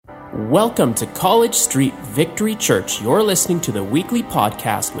Welcome to College Street Victory Church. You're listening to the weekly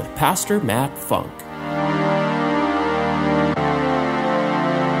podcast with Pastor Matt Funk.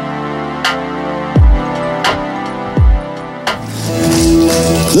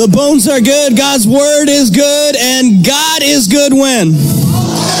 The bones are good, God's word is good, and God is good when?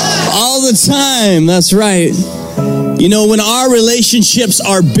 All the time, that's right. You know, when our relationships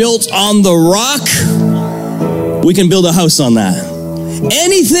are built on the rock, we can build a house on that.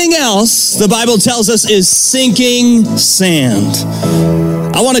 Anything else, the Bible tells us, is sinking sand.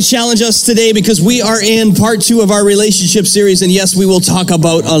 I want to challenge us today because we are in part 2 of our relationship series, and yes, we will talk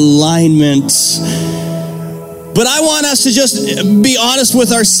about alignment. But I want us to just be honest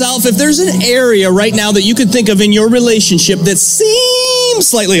with ourselves. If there's an area right now that you could think of in your relationship that seems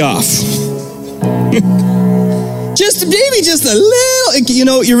slightly off, just a little, you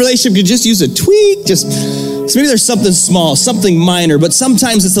know, your relationship could just use a tweak, so maybe there's something small, something minor, but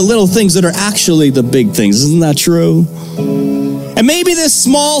sometimes it's the little things that are actually the big things. Isn't that true? And maybe this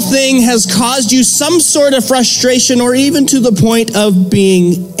small thing has caused you some sort of frustration or even to the point of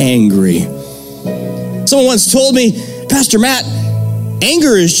being angry. Someone once told me, Pastor Matt,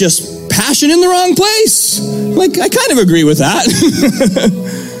 anger is just passion in the wrong place. Like, I kind of agree with that.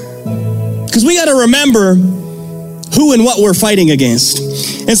 Because we got to remember who and what we're fighting against.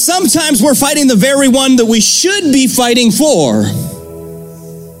 And sometimes we're fighting the very one that we should be fighting for.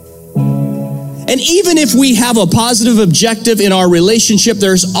 And even if we have a positive objective in our relationship,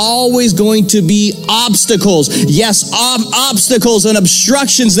 there's always going to be obstacles. Yes, obstacles and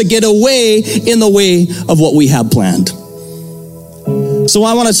obstructions that get in the way of what we have planned. So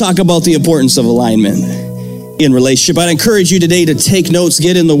I want to talk about the importance of alignment in relationship. I'd encourage you today to take notes,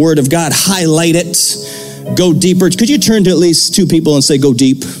 get in the Word of God, highlight it, go deeper. Could you turn to at least 2 people and say, go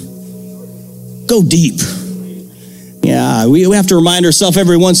deep? Go deep. Yeah, we have to remind ourselves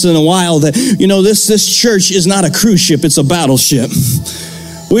every once in a while that, you know, this church is not a cruise ship, it's a battleship.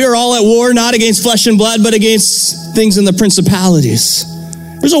 We are all at war, not against flesh and blood, but against things in the principalities.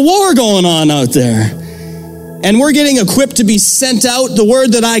 There's a war going on out there. And we're getting equipped to be sent out. The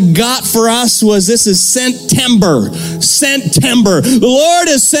word that I got for us was this is Sent-tember. Sent-tember. The Lord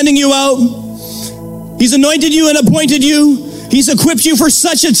is sending you out. He's anointed you and appointed you. He's equipped you for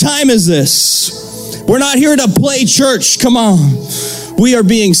such a time as this. We're not here to play church. Come on. We are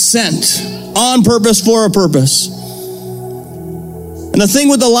being sent on purpose for a purpose. And the thing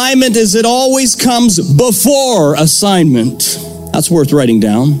with alignment is it always comes before assignment. That's worth writing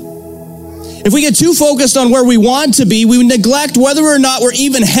down. If we get too focused on where we want to be, we neglect whether or not we're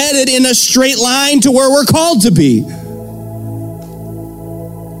even headed in a straight line to where we're called to be.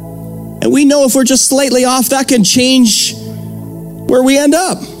 And we know if we're just slightly off, that can change where we end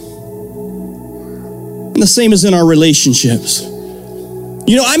up. And the same is in our relationships.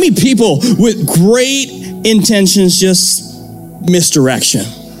 You know, I meet people with great intentions, just misdirection.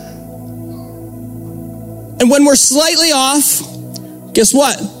 And when we're slightly off, guess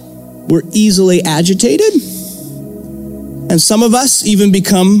what? We're easily agitated. And some of us even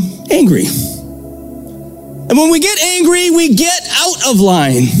become angry. And when we get angry, we get out of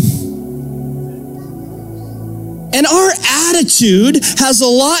line. And our attitude has a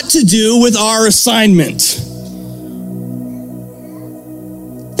lot to do with our assignment.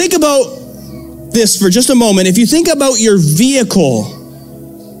 Think about this for just a moment. If you think about your vehicle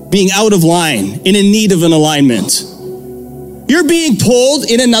being out of line and in need of an alignment, you're being pulled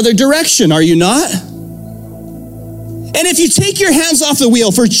in another direction, are you not? And if you take your hands off the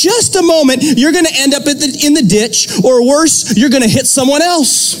wheel for just a moment, you're going to end up in the ditch, or worse, you're going to hit someone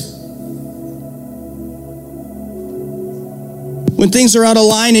else. When things are out of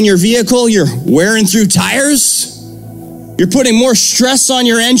line in your vehicle, you're wearing through tires, you're putting more stress on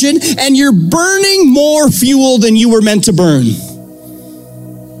your engine, and you're burning more fuel than you were meant to burn.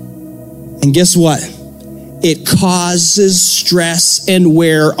 And guess what? It causes stress and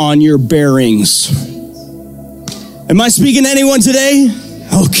wear on your bearings. Am I speaking to anyone today?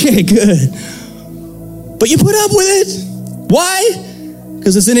 Okay, good. But you put up with it. Why?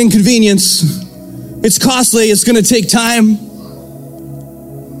 Because it's an inconvenience. It's costly. It's going to take time.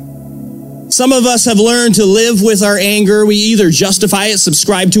 Some of us have learned to live with our anger. We either justify it,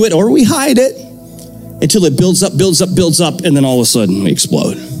 subscribe to it, or we hide it until it builds up, and then all of a sudden we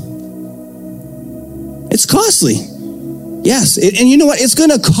explode. It's costly. Yes, and you know what? It's going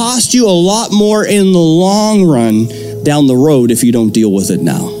to cost you a lot more in the long run down the road if you don't deal with it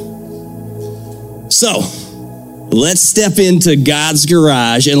now. So, let's step into God's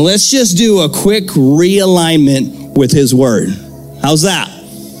garage and let's just do a quick realignment with His Word. How's that?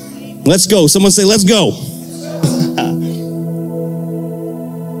 Let's go. Someone say, let's go.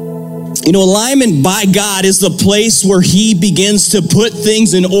 You know, alignment by God is the place where he begins to put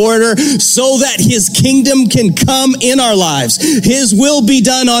things in order so that his kingdom can come in our lives. His will be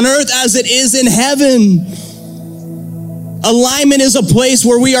done on earth as it is in heaven. Alignment is a place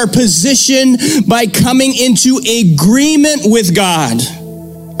where we are positioned by coming into agreement with God.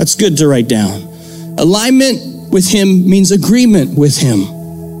 That's good to write down. Alignment with him means agreement with him.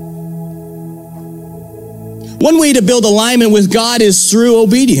 One way to build alignment with God is through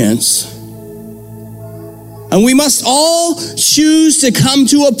obedience. And we must all choose to come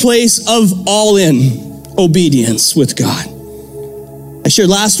to a place of all-in obedience with God. I shared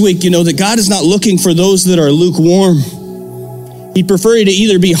last week, that God is not looking for those that are lukewarm. He'd prefer you to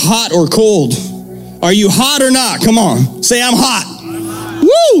either be hot or cold. Are you hot or not? Come on. Say, I'm hot.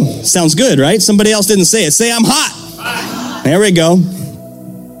 Woo! Sounds good, right? Somebody else didn't say it. Say, I'm hot. There we go.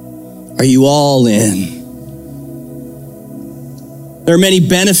 Are you all in? There are many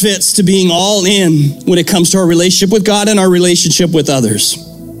benefits to being all in when it comes to our relationship with God and our relationship with others.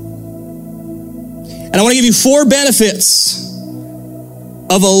 And I want to give you 4 benefits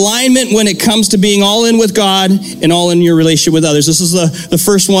of alignment when it comes to being all in with God and all in your relationship with others. This is the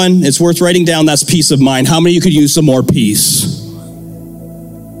first one. It's worth writing down. That's peace of mind. How many of you could use some more peace?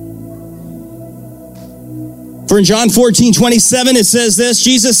 For in John 14:27, it says this,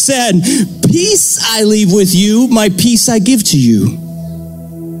 Jesus said, "Peace I leave with you, my peace I give to you.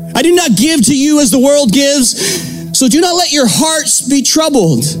 I do not give to you as the world gives, so do not let your hearts be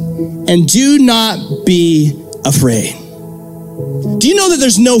troubled, and do not be afraid." Do you know that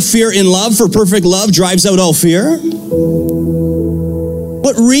there's no fear in love, for perfect love drives out all fear?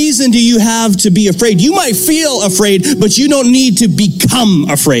 What reason do you have to be afraid? You might feel afraid, but you don't need to become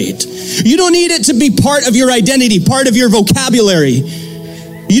afraid. You don't need it to be part of your identity, part of your vocabulary.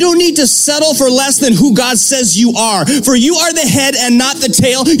 You don't need to settle for less than who God says you are. For you are the head and not the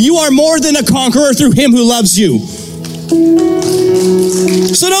tail. You are more than a conqueror through him who loves you.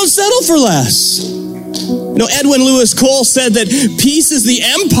 So don't settle for less. Edwin Lewis Cole said that peace is the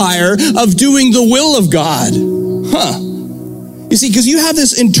empire of doing the will of God. You see, because you have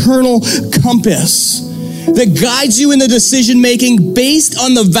this internal compass that guides you in the decision making based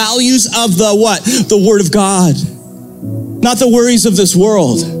on the values of the what? The Word of God. Not the worries of this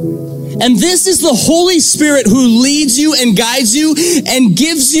world. And this is the Holy Spirit who leads you and guides you and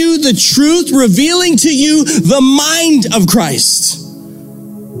gives you the truth, revealing to you the mind of Christ.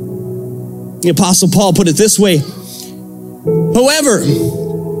 The Apostle Paul put it this way, "However,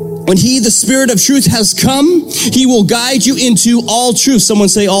 when he, the Spirit of truth, has come, he will guide you into all truth." Someone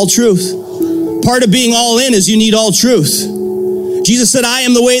say all truth. Part of being all in is you need all truth. Jesus said, "I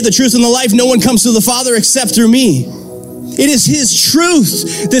am the way, the truth, and the life. No one comes to the Father except through me." It is his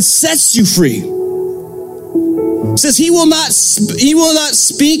truth that sets you free. It says he will not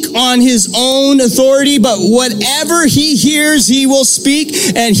speak on his own authority, but whatever he hears, he will speak,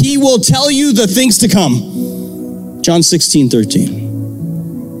 and he will tell you the things to come. John 16:13.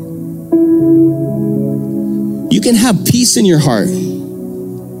 You can have peace in your heart,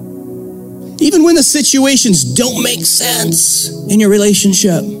 even when the situations don't make sense in your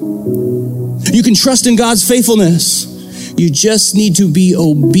relationship. You can trust in God's faithfulness. You just need to be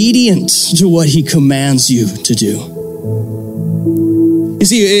obedient to what he commands you to do. You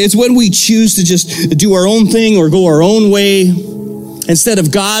see, it's when we choose to just do our own thing or go our own way instead of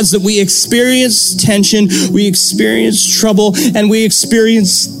God's that we experience tension, we experience trouble, and we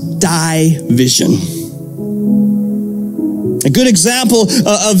experience division. A good example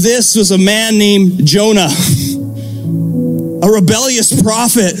of this was a man named Jonah, a rebellious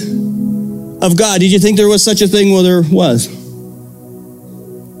prophet of God. Did you think there was such a thing? Well, there was.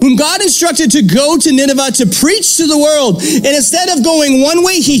 Whom God instructed to go to Nineveh to preach to the world. And instead of going one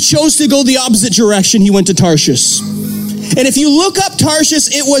way, he chose to go the opposite direction. He went to Tarshish. And if you look up Tarshish,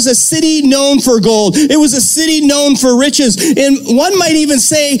 it was a city known for gold. It was a city known for riches. And one might even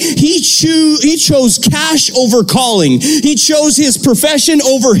say he chose cash over calling. He chose his profession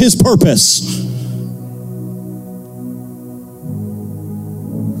over his purpose.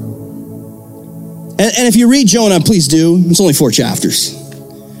 And if you read Jonah, please do. It's only 4 chapters.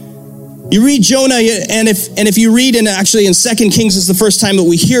 You read Jonah, and if you read, and actually in 2 Kings is the first time that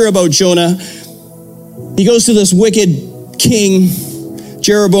we hear about Jonah. He goes to this wicked king,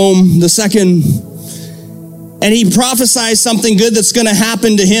 Jeroboam II, and he prophesies something good that's going to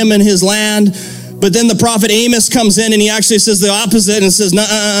happen to him and his land. But then the prophet Amos comes in and he actually says the opposite and says,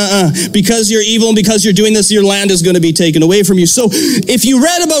 because you're evil and because you're doing this, your land is going to be taken away from you. So if you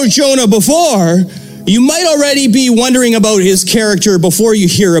read about Jonah before, you might already be wondering about his character before you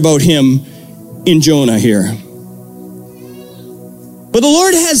hear about him in Jonah here. But the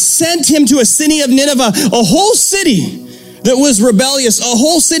Lord has sent him to a city of Nineveh, a whole city that was rebellious, a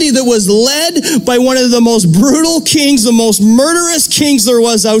whole city that was led by one of the most brutal kings, the most murderous kings there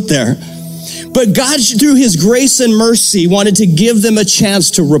was out there. But God, through his grace and mercy, wanted to give them a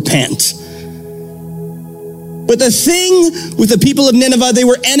chance to repent. But the thing with the people of Nineveh, they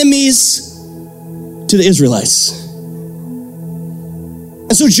were enemies to the Israelites.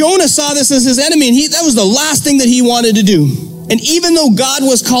 And so Jonah saw this as his enemy, and that was the last thing that he wanted to do. And even though God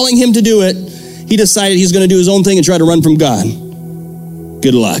was calling him to do it, he decided he's going to do his own thing and try to run from God.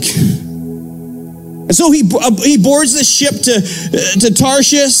 Good luck. And so he boards the ship to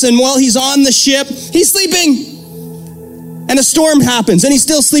Tarshish, and while he's on the ship, he's sleeping. And a storm happens, and he's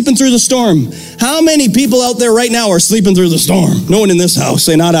still sleeping through the storm. How many people out there right now are sleeping through the storm? No one in this house.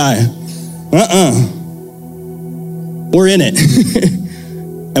 Say, not I. We're in it.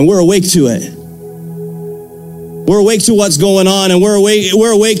 And we're awake to it. We're awake to what's going on, and we're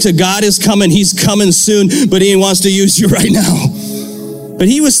awake to God is coming. He's coming soon, but he wants to use you right now. But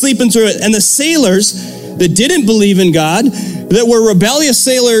he was sleeping through it. And the sailors that didn't believe in God, that were rebellious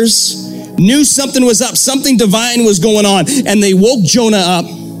sailors, knew something was up, something divine was going on. And they woke Jonah up.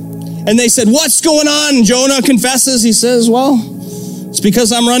 And they said, what's going on? And Jonah confesses. He says, well, it's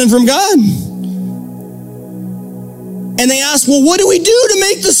because I'm running from God. And they asked, well, what do we do to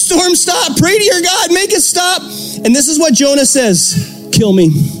make the storm stop? Pray to your God, make it stop. And this is what Jonah says, kill me.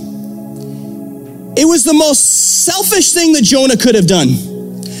 It was the most selfish thing that Jonah could have done,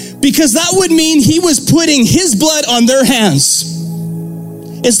 because that would mean he was putting his blood on their hands.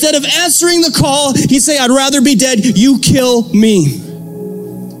 Instead of answering the call, he'd say, I'd rather be dead, you kill me.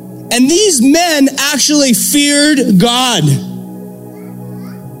 And these men actually feared God.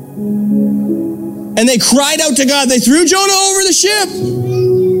 And they cried out to God. They threw Jonah over the ship.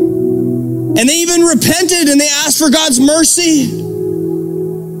 And they even repented, and they asked for God's mercy.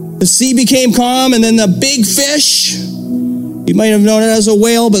 The sea became calm, and then the big fish, you might have known it as a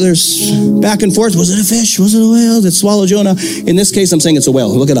whale, but there's back and forth. Was it a fish? Was it a whale that swallowed Jonah? In this case, I'm saying it's a whale.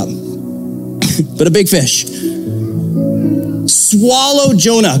 Look it up. But a big fish swallowed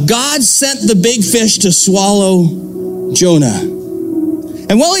Jonah. God sent the big fish to swallow Jonah.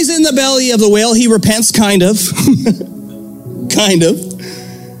 And while he's in the belly of the whale, he repents, kind of. Kind of.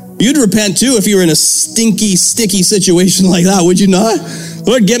 You'd repent too if you were in a stinky, sticky situation like that, would you not?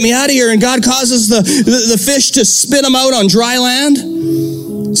 Lord, get me out of here. And God causes the fish to spit him out on dry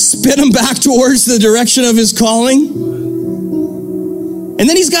land, spit him back towards the direction of his calling. And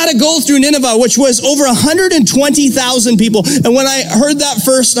then he's got to go through Nineveh, which was over 120,000 people. And when I heard that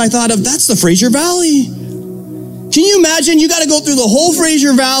first, I thought of, that's the Fraser Valley. Can you imagine? You got to go through the whole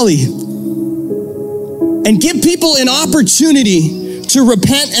Fraser Valley and give people an opportunity to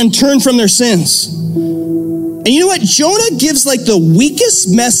repent and turn from their sins. And you know what? Jonah gives like the weakest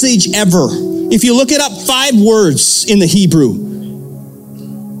message ever. If you look it up, 5 words in the Hebrew.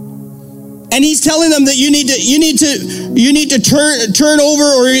 And he's telling them that you need to turn over,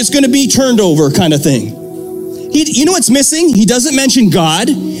 or it's going to be turned over, kind of thing. You know what's missing? He doesn't mention God.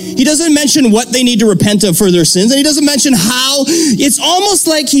 He doesn't mention what they need to repent of for their sins. And he doesn't mention how. It's almost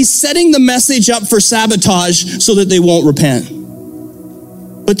like he's setting the message up for sabotage so that they won't repent.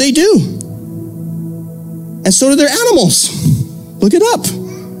 But they do. And so do their animals. Look it up.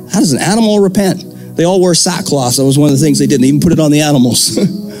 How does an animal repent? They all wear sackcloth. That was one of the things they did. They even put it on the animals. I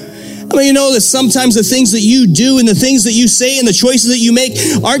mean, you know that sometimes the things that you do and the things that you say and the choices that you make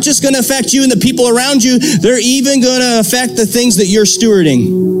aren't just going to affect you and the people around you. They're even going to affect the things that you're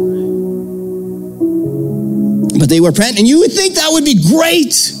stewarding. But they repent, and you would think that would be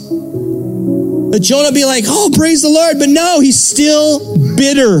great. But Jonah would be like, oh, praise the Lord. But no, he's still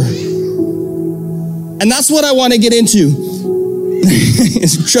bitter. And that's what I want to get into.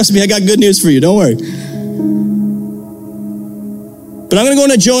 Trust me, I got good news for you. Don't worry. But I'm going to go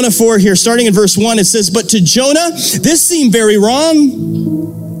into Jonah 4 here, starting in verse 1. It says, but to Jonah, this seemed very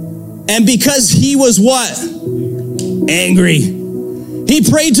wrong. And because he was what? Angry. He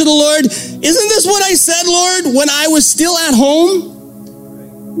prayed to the Lord. Isn't this what I said, Lord, when I was still at home?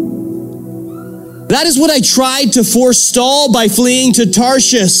 That is what I tried to forestall by fleeing to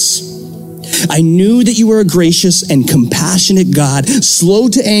Tarshish. I knew that you were a gracious and compassionate God, slow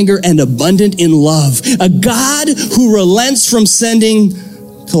to anger and abundant in love, a God who relents from sending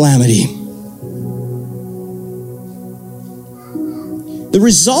calamity. The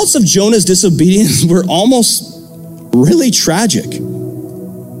results of Jonah's disobedience were almost really tragic,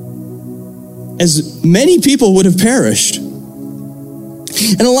 as many people would have perished.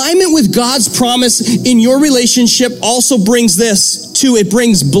 An alignment with God's promise in your relationship also brings this too. It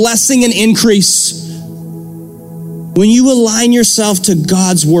brings blessing and increase. When When you align yourself to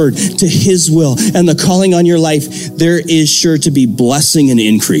God's word, to his will, and the calling on your life, there is sure to be blessing and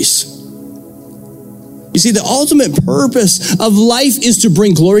increase. You see, the ultimate purpose of life is to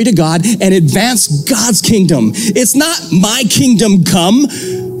bring glory to God and advance God's kingdom. It's not my kingdom come,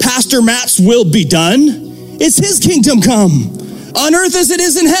 Pastor Matt's will be done. It's his kingdom come, on earth as it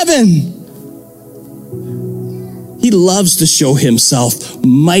is in heaven. He loves to show himself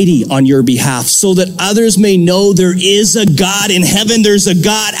mighty on your behalf so that others may know there is a God in heaven. There's a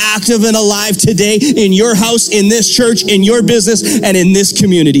God active and alive today in your house, in this church, in your business, and in this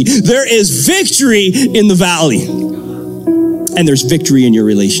community. There is victory in the valley, and there's victory in your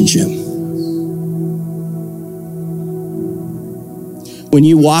relationship. When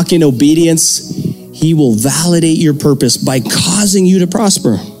you walk in obedience, he will validate your purpose by causing you to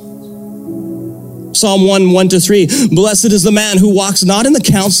prosper. Psalm 1:1-3, blessed is the man who walks not in the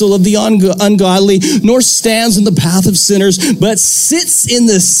counsel of the ungodly, nor stands in the path of sinners, but sits in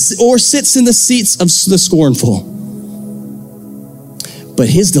the seats of the scornful. But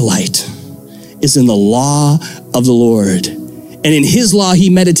his delight is in the law of the Lord. And in his law, he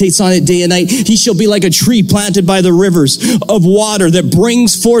meditates on it day and night. He shall be like a tree planted by the rivers of water that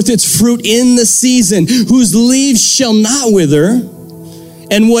brings forth its fruit in the season, whose leaves shall not wither.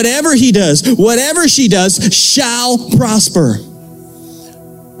 And whatever he does, whatever she does, shall prosper.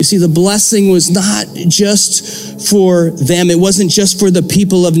 You see, the blessing was not just for them. It wasn't just for the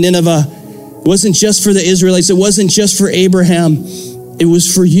people of Nineveh. It wasn't just for the Israelites. It wasn't just for Abraham. It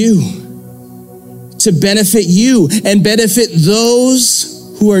was for you, to benefit you and benefit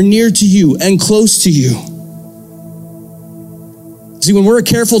those who are near to you and close to you. See, when we're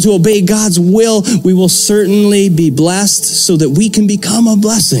careful to obey God's will, we will certainly be blessed so that we can become a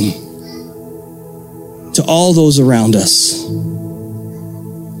blessing to all those around us.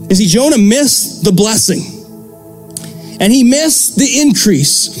 You see, Jonah missed the blessing and he missed the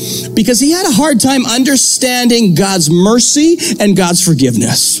increase because he had a hard time understanding God's mercy and God's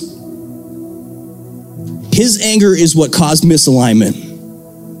forgiveness. His anger is what caused misalignment.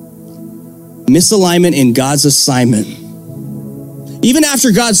 Misalignment in God's assignment. Even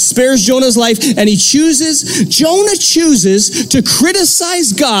after God spares Jonah's life and Jonah chooses to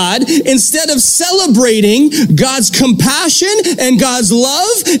criticize God instead of celebrating God's compassion and God's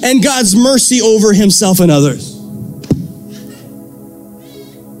love and God's mercy over himself and others.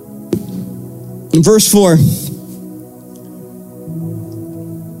 In verse 4,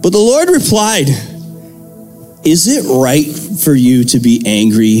 but the Lord replied, is it right for you to be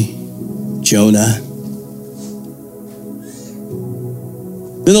angry, Jonah?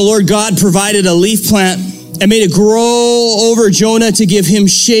 Then the Lord God provided a leaf plant and made it grow over Jonah to give him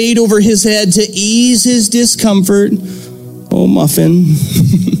shade over his head to ease his discomfort. Oh, muffin.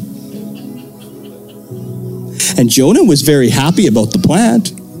 And Jonah was very happy about the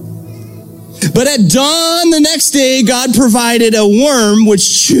plant. But at dawn the next day, God provided a worm which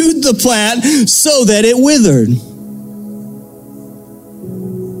chewed the plant so that it withered.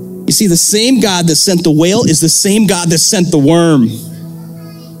 You see, the same God that sent the whale is the same God that sent the worm.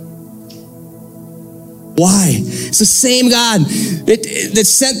 Why? It's the same God that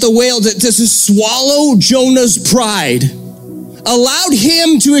sent the whale to swallow Jonah's pride, allowed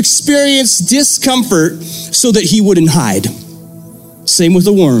him to experience discomfort so that he wouldn't hide. Same with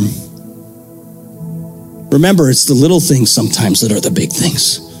the worm. Remember, it's the little things sometimes that are the big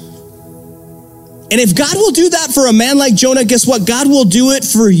things. And if God will do that for a man like Jonah, guess what? God will do it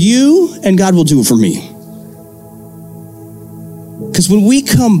for you and God will do it for me. Because when we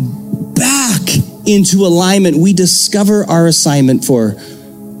come back into alignment, we discover our assignment for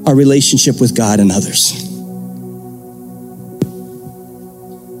our relationship with God and others.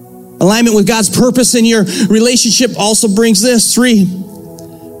 Alignment with God's purpose in your relationship also brings this. 3,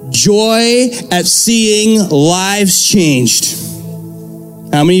 joy at seeing lives changed.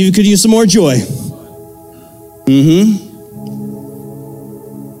 How many of you could use some more joy? In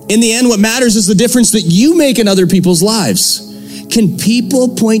the end, what matters is the difference that you make in other people's lives. Can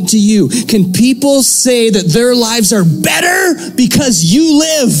people point to you? Can people say that their lives are better because you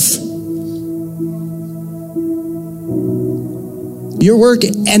live? Your work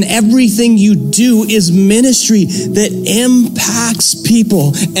and everything you do is ministry that impacts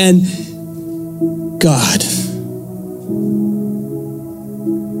people and God.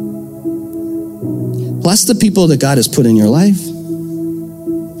 Bless the people that God has put in your life.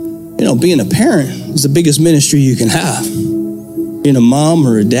 You know, being a parent is the biggest ministry you can have. Being a mom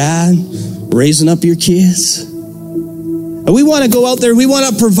or a dad, raising up your kids. And we want to go out there, we want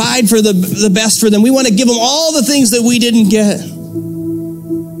to provide for the best for them. We want to give them all the things that we didn't get.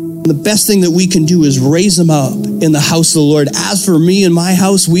 And the best thing that we can do is raise them up in the house of the Lord. As for me and my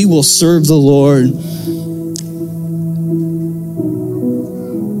house, we will serve the Lord.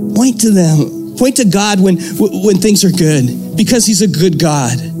 Point to them. Point to God when things are good, because he's a good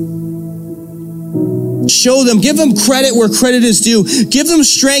God. Show them, give them credit where credit is due. Give them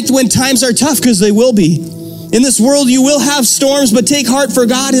strength when times are tough, because they will be. In this world, you will have storms, but take heart, for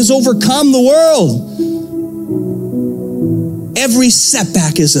God has overcome the world. Every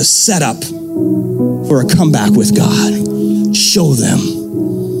setback is a setup for a comeback with God. Show them.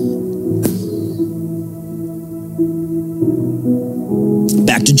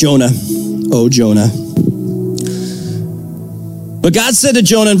 Back to Jonah. Oh, Jonah. But God said to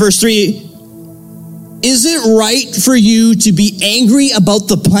Jonah in verse 3, is it right for you to be angry about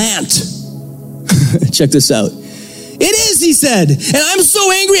the plant? Check this out. It is, he said, and I'm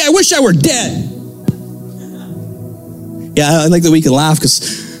so angry, I wish I were dead. Yeah, I like that we can laugh, because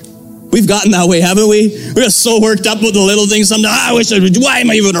we've gotten that way, haven't we? We got so worked up with the little things. Sometimes, I wish why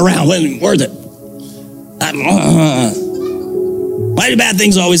am I even around? Worth it. Why do bad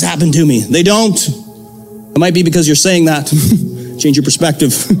things always happen to me? They don't. It might be because you're saying that. Change your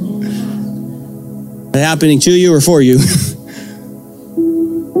perspective. They're happening to you or for you.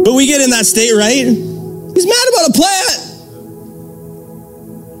 But we get in that state, right? He's mad about a plant.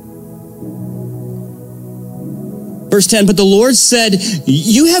 Verse 10, but the Lord said,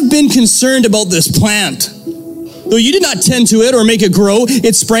 you have been concerned about this plant. Though you did not tend to it or make it grow,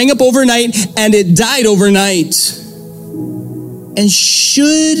 it sprang up overnight and it died overnight. And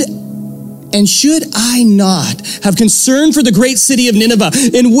should I not have concern for the great city of Nineveh,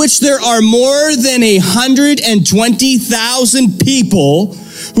 in which there are more than 120,000 people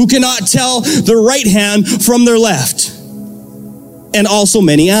who cannot tell their right hand from their left, and also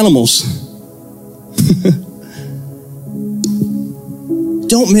many animals?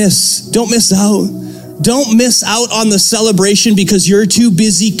 Don't miss out. Don't miss out on the celebration because you're too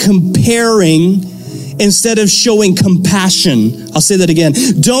busy comparing instead of showing compassion. I'll say that again.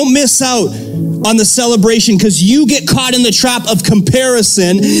 Don't miss out on the celebration because you get caught in the trap of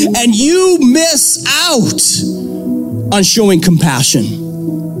comparison and you miss out on showing compassion.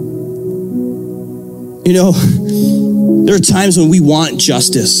 You know, there are times when we want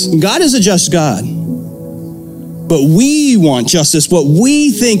justice. God is a just God. But we want justice, what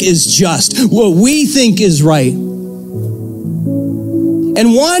we think is just, what we think is right.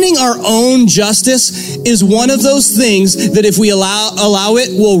 And wanting our own justice is one of those things that if we allow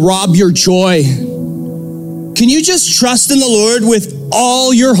it, will rob your joy. Can you just trust in the Lord with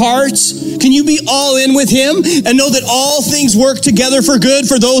all your heart? Can you be all in with him and know that all things work together for good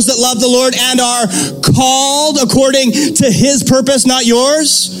for those that love the Lord and are called according to his purpose, not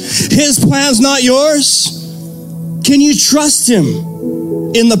yours? His plans, not yours? Can you trust him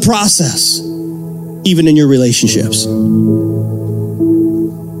in the process, even in your relationships?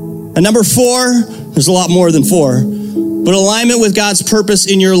 And number 4, there's a lot more than 4, but alignment with God's purpose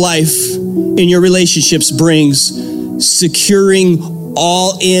in your life, in your relationships, brings securing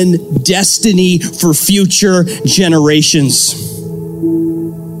all-in destiny for future generations.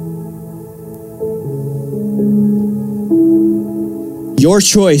 Your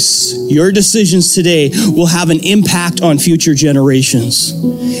choice, your decisions today will have an impact on future generations.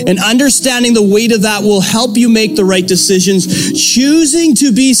 And understanding the weight of that will help you make the right decisions, choosing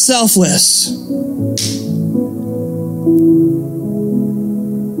to be selfless.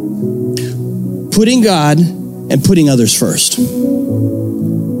 Putting God and putting others first.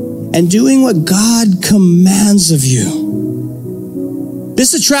 And doing what God commands of you.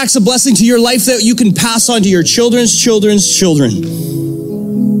 This attracts a blessing to your life that you can pass on to your children's children's children.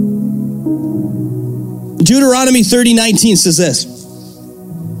 Deuteronomy 30:19 says this.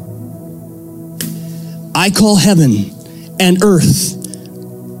 I call heaven and earth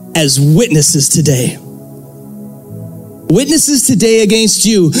as witnesses today. Witnesses today against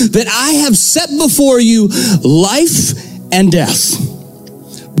you that I have set before you life and death,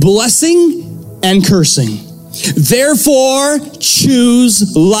 blessing and cursing. Therefore,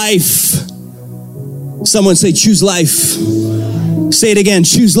 choose life. Someone say, choose life. Say it again,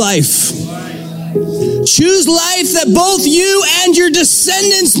 choose life. Choose life that both you and your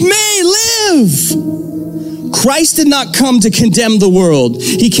descendants may live. Christ did not come to condemn the world.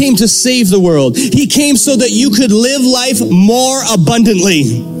 He came to save the world. He came so that you could live life more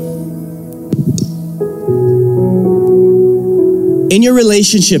abundantly. In your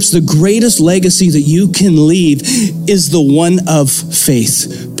relationships, the greatest legacy that you can leave is the one of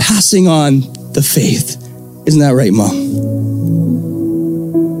faith. Passing on the faith. Isn't that right, Mom?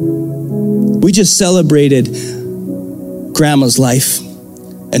 We just celebrated Grandma's life.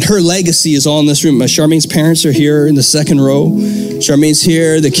 And her legacy is all in this room. Charmaine's parents are here in the second row. Charmaine's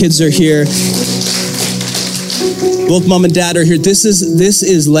here. The kids are here. Both mom and dad are here. This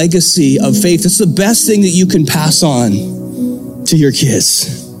is legacy of faith. It's the best thing that you can pass on to your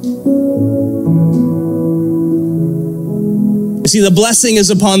kids. You see, the blessing is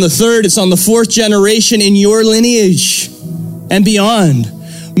upon the third. It's on the fourth generation in your lineage and beyond.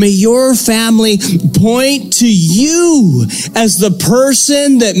 May your family point to you as the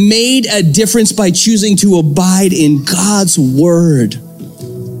person that made a difference by choosing to abide in God's word.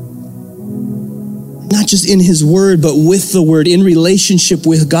 Not just in his word, but with the word, in relationship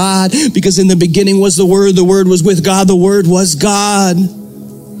with God. Because in the beginning was the word was with God, the word was God.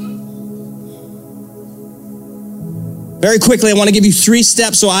 Very quickly, I want to give you 3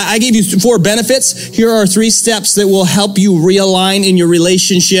 steps. So I gave you 4 benefits. Here are 3 steps that will help you realign in your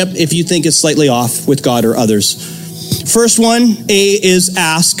relationship if you think it's slightly off with God or others. First one, A, is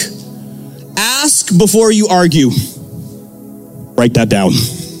ask. Ask before you argue. Write that down.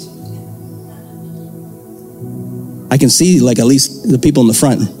 I can see like at least the people in the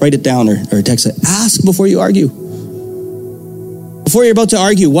front. Write it down or text it. Ask before you argue. Before you're about to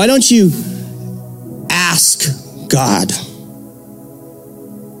argue, why don't you ask God?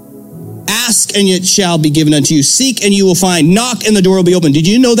 Ask and it shall be given unto you. Seek and you will find. Knock and the door will be open. Did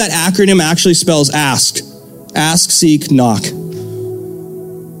you know that acronym actually spells ask? Ask, seek, knock.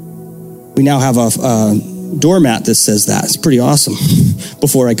 We now have a doormat that says that. It's pretty awesome.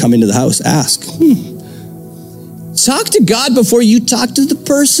 Before I come into the house, ask. Talk to God before you talk to the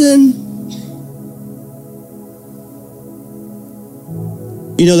person.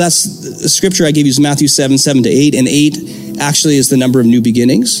 You know, that's the scripture I gave you is Matthew 7:7-8, and 8 actually is the number of new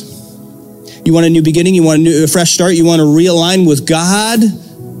beginnings. You want a new beginning? You want a fresh start? You want to realign with God?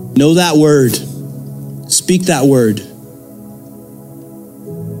 Know that word. Speak that word.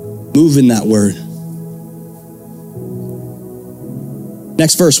 Move in that word.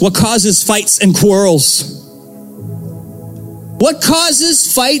 Next verse. What causes fights and quarrels? What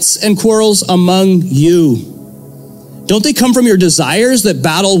causes fights and quarrels among you? Don't they come from your desires that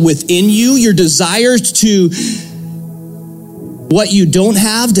battle within you? Your desires to what you don't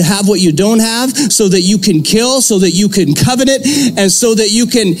have, to have what you don't have, so that you can kill, so that you can covenant, and so that you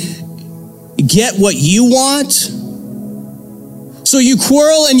can get what you want. So you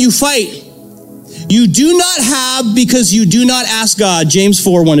quarrel and you fight. You do not have because you do not ask God. James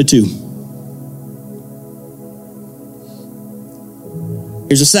 4:1-2.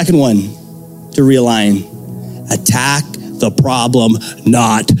 Here's a second one to realign. Attack the problem,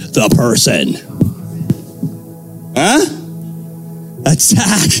 not the person. Huh?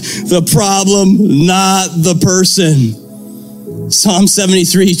 Attack the problem, not the person. Psalm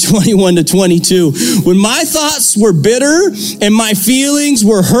 73:21-22. When my thoughts were bitter and my feelings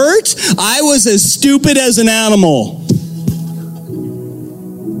were hurt, I was as stupid as an animal.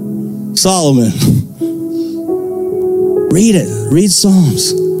 Solomon. Read it. Read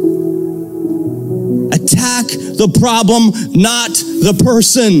Psalms. Attack the problem, not the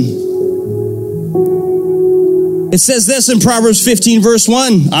person. It says this in Proverbs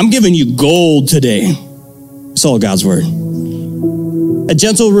 15:1. I'm giving you gold today. It's all God's word. A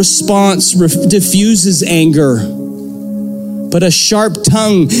gentle response diffuses anger, but a sharp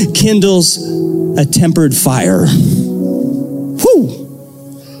tongue kindles a tempered fire. Whew!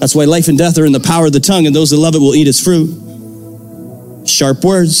 That's why life and death are in the power of the tongue, and those that love it will eat its fruit. Sharp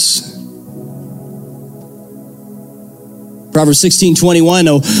words. Proverbs 16:21,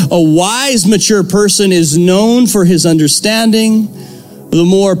 a wise, mature person is known for his understanding. The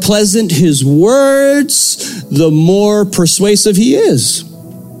more pleasant his words, the more persuasive he is.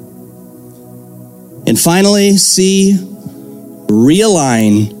 And finally, C,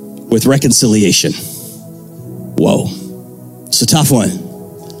 realign with reconciliation. Whoa, it's a tough one.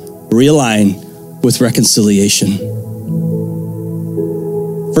 Realign with reconciliation.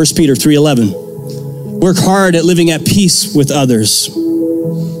 1 Peter 3:11. Work hard at living at peace with others.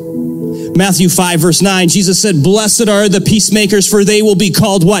 Matthew 5:9, Jesus said, blessed are the peacemakers, for they will be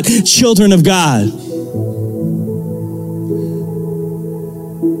called what? Children of God.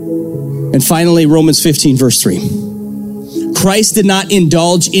 And finally, Romans 15:3. Christ did not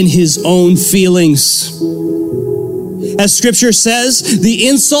indulge in his own feelings. As scripture says, the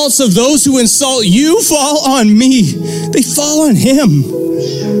insults of those who insult you fall on me. They fall on him.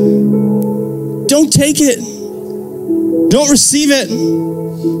 Don't take it. Don't receive it.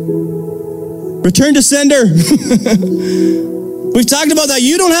 Return to sender. We've talked about that.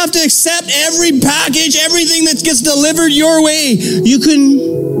 You don't have to accept every package, everything that gets delivered your way. You can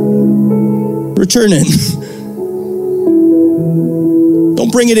return it. Don't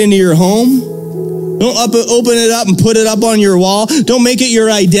Don't bring it into your home. Don't open it up and put it up on your wall. Don't make it your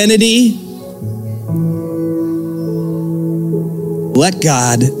identity. Let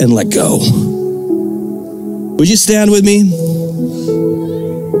God and let go. Would you stand with me?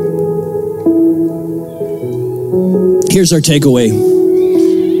 Here's our takeaway.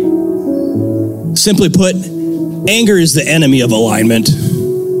 Simply put, anger is the enemy of alignment.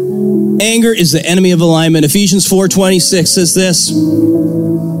 Anger is the enemy of alignment. Ephesians 4:26 says this,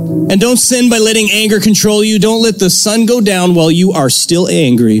 and don't sin by letting anger control you. Don't let the sun go down while you are still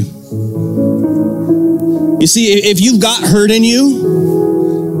angry. You see, if you've got hurt in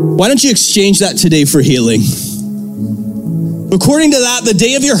you, why don't you exchange that today for healing? According to that, the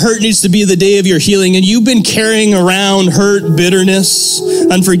day of your hurt needs to be the day of your healing. And you've been carrying around hurt, bitterness,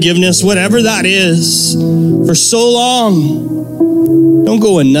 unforgiveness, whatever that is, for so long. Don't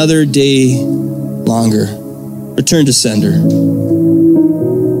go another day longer. Return to sender.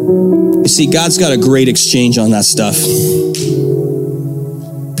 You see, God's got a great exchange on that stuff.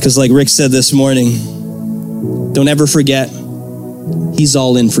 Because like Rick said this morning, don't ever forget, He's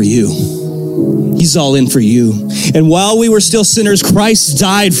all in for you. He's all in for you. And while we were still sinners, Christ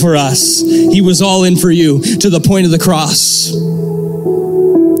died for us. He was all in for you to the point of the cross.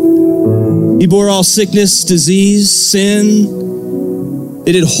 He bore all sickness, disease, sin.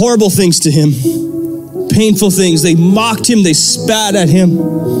 They did horrible things to him, painful things. They mocked him. They spat at him.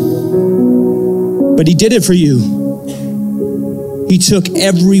 But he did it for you. He took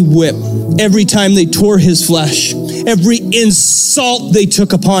every whip, every time they tore his flesh, every insult they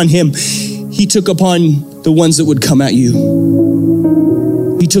took upon him, he took upon the ones that would come at you.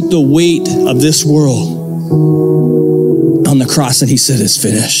 He took the weight of this world on the cross and he said, it's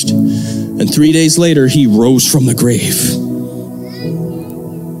finished. And 3 days later, he rose from the grave.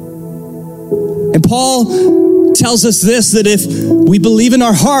 And Paul tells us this, that if we believe in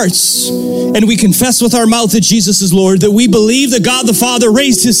our hearts and we confess with our mouth that Jesus is Lord, that we believe that God the Father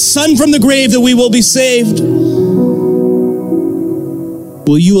raised his Son from the grave, that we will be saved.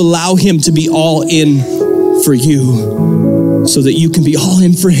 Will you allow him to be all in for you so that you can be all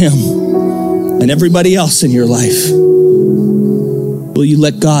in for him and everybody else in your life? Will you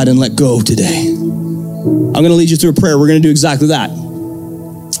let God and let go today? I'm going to lead you through a prayer. We're going to do exactly that.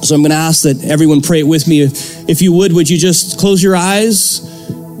 So I'm going to ask that everyone pray it with me. If you would you just close your eyes,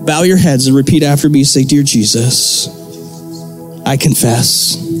 bow your heads, and repeat after me. Say, Dear Jesus, I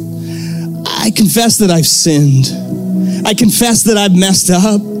confess. I confess that I've sinned. I confess that I've messed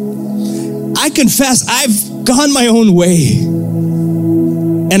up. I confess I've gone my own way.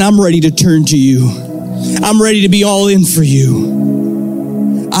 And I'm ready to turn to you. I'm ready to be all in for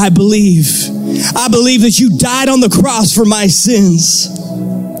you. I believe that you died on the cross for my sins.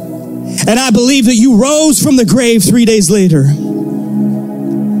 And I believe that you rose from the grave 3 days later.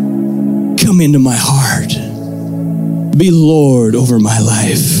 Come into my heart. Be Lord over my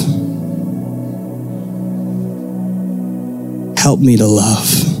life. Help me to love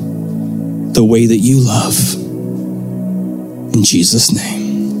the way that you love. In Jesus'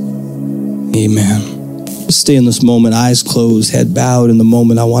 name, amen. Just stay in this moment, eyes closed, head bowed. In the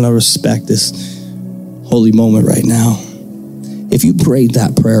moment, I want to respect this holy moment right now. If you prayed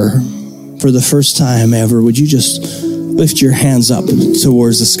that prayer for the first time ever, would you just lift your hands up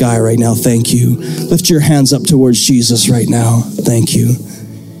towards the sky right now? Thank you. Lift your hands up towards Jesus right now. Thank you.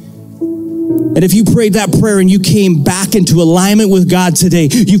 And if you prayed that prayer and you came back into alignment with God today,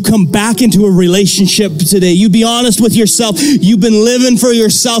 you've come back into a relationship today. You be honest with yourself. You've been living for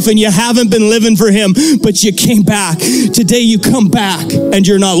yourself and you haven't been living for him, but you came back. Today you come back and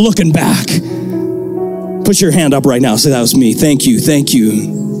you're not looking back. Put your hand up right now. Say, that was me. Thank you. Thank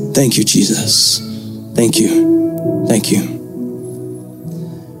you. Thank you, Jesus. Thank you. Thank you.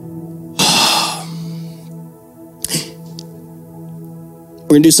 We're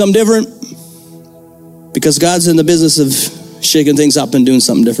going to do something different because God's in the business of shaking things up and doing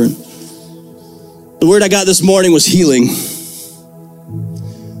something different. The word I got this morning was healing.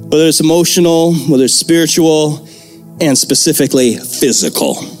 Whether it's emotional, whether it's spiritual, and specifically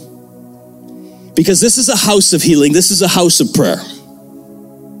physical. Because this is a house of healing. This is a house of prayer.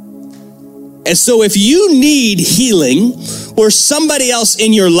 And so if you need healing, or somebody else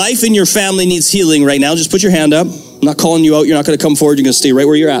in your life, in your family needs healing right now, just put your hand up. I'm not calling you out. You're not going to come forward. You're going to stay right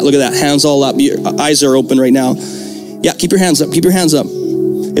where you're at. Look at that. Hands all up. Your eyes are open right now. Yeah, keep your hands up. Keep your hands up.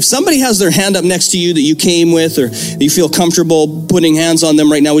 If somebody has their hand up next to you that you came with or you feel comfortable putting hands on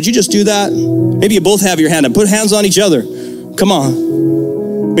them right now, would you just do that? Maybe you both have your hand up. Put hands on each other. Come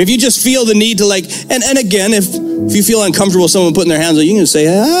on. If you just feel the need to and again, if you feel uncomfortable with someone putting their hands on you, you can say,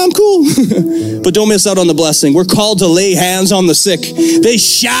 I'm cool. But don't miss out on the blessing. We're called to lay hands on the sick. They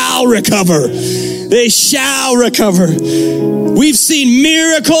shall recover. They shall recover. We've seen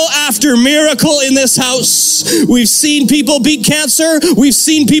miracle after miracle in this house. We've seen people beat cancer. We've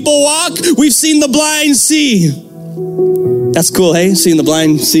seen people walk. We've seen the blind see. That's cool, hey? Seeing the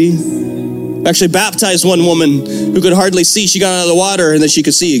blind see. Actually baptized one woman who could hardly see. She got out of the water and then she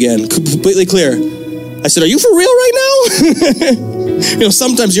could see again. Completely clear. I said, are you for real right now?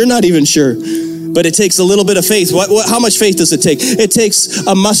 Sometimes you're not even sure. But it takes a little bit of faith. How much faith does it take? It takes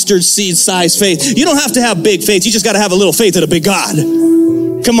a mustard seed size faith. You don't have to have big faith. You just got to have a little faith in a big God.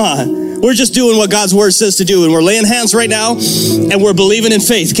 Come on. We're just doing what God's word says to do. And we're laying hands right now. And we're believing in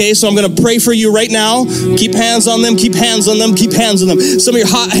faith. Okay, so I'm going to pray for you right now. Keep hands on them. Keep hands on them. Keep hands on them. Some of your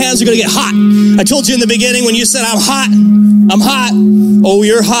hands are going to get hot. I told you in the beginning when you said, I'm hot. I'm hot. Oh,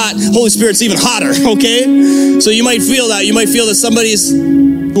 you're hot. Holy Spirit's even hotter. Okay. So you might feel that. You might feel that somebody's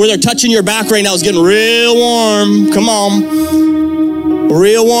where they're touching your back right now is getting real warm. Come on.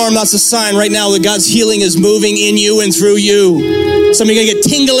 Real warm. That's a sign right now that God's healing is moving in you and through you. Some of you are going to get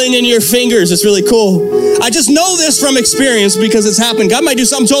tingling in your fingers. It's really cool. I just know this from experience because it's happened. God might do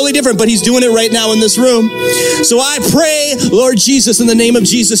something totally different, but he's doing it right now in this room. So I pray, Lord Jesus, in the name of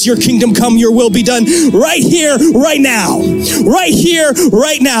Jesus, your kingdom come, your will be done right here, right now. Right here,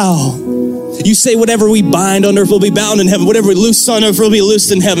 right now. You say whatever we bind on earth will be bound in heaven. Whatever we loose on earth will be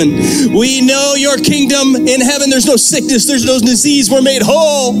loosed in heaven. We know your kingdom in heaven. There's no sickness. There's no disease. We're made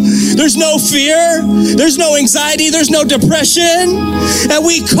whole. There's no fear. There's no anxiety. There's no depression. And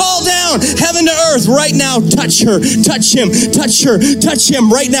we call down heaven to earth right now. Touch her. Touch him. Touch her. Touch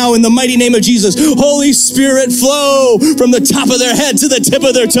him right now in the mighty name of Jesus. Holy Spirit, flow from the top of their head to the tip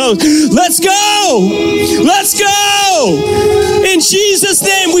of their toes. Let's go. Let's go. In Jesus'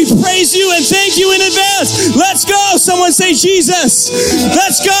 name, we praise you and thank you in advance. Let's go. Someone say Jesus.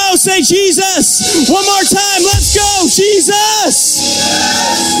 Let's go. Say Jesus. One more time. Let's go. Jesus.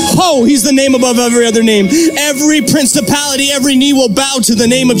 Oh, he's the name above every other name. Every principality, every knee will bow to the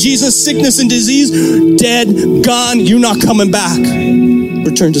name of Jesus. Sickness and disease, dead, gone. You're not coming back.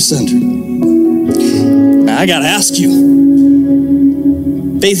 Return to sender. I got to ask you.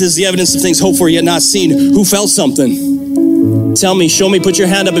 Faith is the evidence of things hoped for yet not seen. Who felt something? Tell me, show me, put your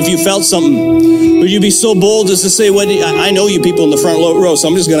hand up if you felt something. Would you be so bold as to say, I know you people in the front row, so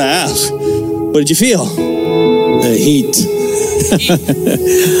I'm just going to ask. What did you feel? Heat.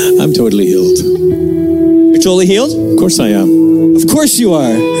 I'm totally healed. You're totally healed? Of course I am. Of course you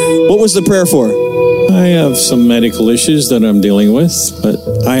are. What was the prayer for? I have some medical issues that I'm dealing with, but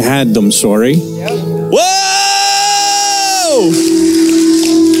I had them, sorry. Whoa!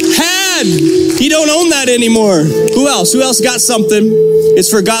 You don't own that anymore. Who else? Who else got something? It's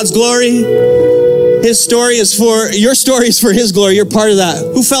for God's glory. Your story is for his glory. You're part of that.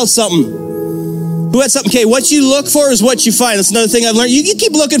 Who felt something? Who had something? Okay, what you look for is what you find. That's another thing I've learned. You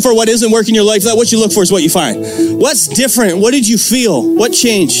keep looking for what isn't working in your life. What you look for is what you find. What's different? What did you feel? What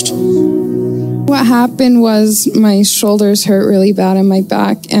changed? What happened was my shoulders hurt really bad in my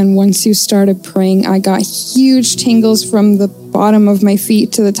back. And once you started praying, I got huge tingles from the bottom of my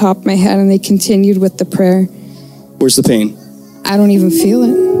feet to the top of my head. And they continued with the prayer. Where's the pain? I don't even feel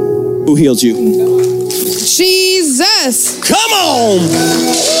it. Who healed you? Jesus. Come on.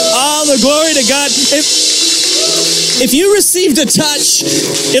 All the glory to God. If you received a touch,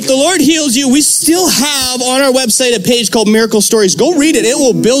 if the Lord heals you, we still have on our website a page called Miracle Stories. Go read it. It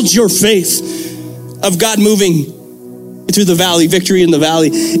will build your faith of God moving through the valley, victory in the valley.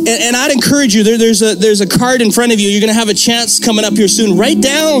 And I'd encourage you, there's a card in front of you. You're going to have a chance coming up here soon. Write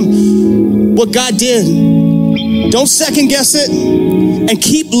down what God did. Don't second guess it. And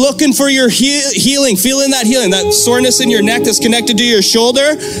keep looking for your healing. Feeling that healing, that soreness in your neck that's connected to your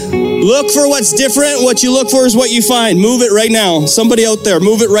shoulder. Look for what's different. What you look for is what you find. Move it right now. Somebody out there,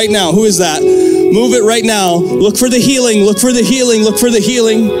 move it right now. Who is that? Move it right now. Look for the healing. Look for the healing. Look for the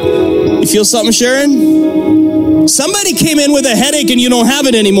healing. You feel something, Sharon? Somebody came in with a headache and you don't have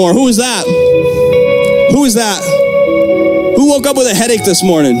it anymore. Who is that? Who is that? Who woke up with a headache this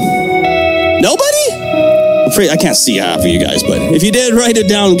morning? Nobody? I can't see half of you guys, but if you did, write it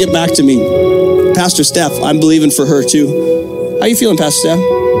down and get back to me. Pastor Steph, I'm believing for her too. How you feeling, Pastor Steph?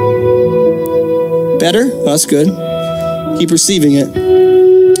 Better? Oh, that's good. Keep receiving it.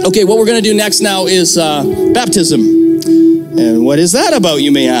 Okay, what we're going to do next now is baptism. And what is that about,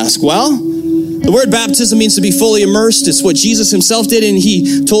 you may ask? Well, the word baptism means to be fully immersed. It's what Jesus himself did, and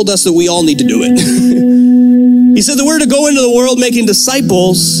he told us that we all need to do it. He said that we're to go into the world making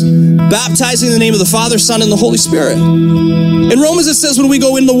disciples, baptizing in the name of the Father, Son, and the Holy Spirit. In Romans it says when we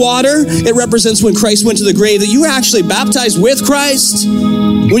go in the water, it represents when Christ went to the grave, that you were actually baptized with Christ.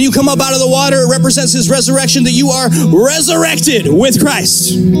 When you come up out of the water, it represents his resurrection, that you are resurrected with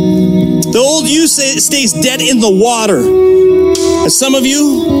Christ. The old you stays dead in the water. And some of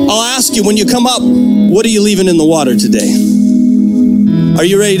you, I'll ask you, when you come up, what are you leaving in the water today? Are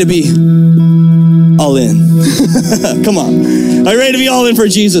you ready to be all in? Come on. Are you ready to be all in for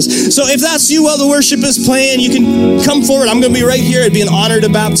Jesus? So if that's you while the worship is playing, you can come forward. I'm going to be right here. It'd be an honor to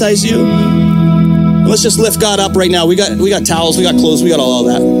baptize you. Let's just lift God up right now. We got towels, we got clothes, we got all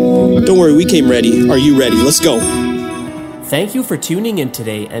that. Don't worry, we came ready. Are you ready? Let's go. Thank you for tuning in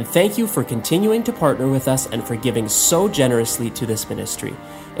today, and thank you for continuing to partner with us and for giving so generously to this ministry.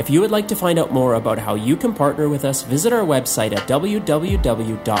 If you would like to find out more about how you can partner with us, visit our website at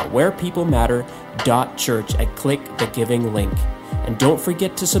www.wherepeoplematter.church and click the giving link. And don't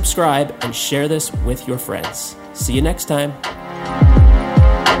forget to subscribe and share this with your friends. See you next time.